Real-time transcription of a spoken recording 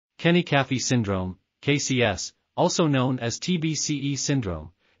Kenny-Caffey syndrome, KCS, also known as TBCE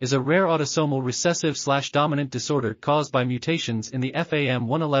syndrome, is a rare autosomal recessive/dominant disorder caused by mutations in the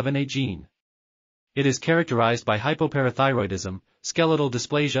FAM111A gene. It is characterized by hypoparathyroidism, skeletal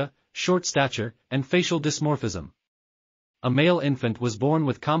dysplasia, short stature, and facial dysmorphism. A male infant was born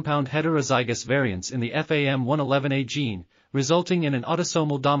with compound heterozygous variants in the FAM111A gene, resulting in an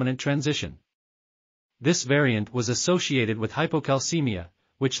autosomal dominant transition. This variant was associated with hypocalcemia,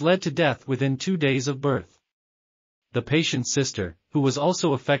 which led to death within 2 days of birth. The patient's sister, who was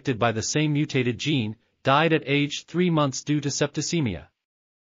also affected by the same mutated gene, died at age 3 months due to septicemia.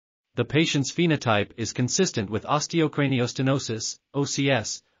 The patient's phenotype is consistent with osteocraniostenosis,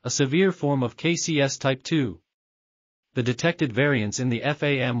 OCS, a severe form of KCS type 2. The detected variants in the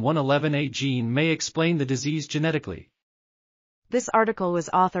FAM111A gene may explain the disease genetically. This article was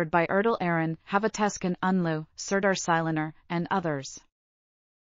authored by Erdal, Eren, Havva, Tezcan, Ünlü, Serdar, Ceylaner, and others.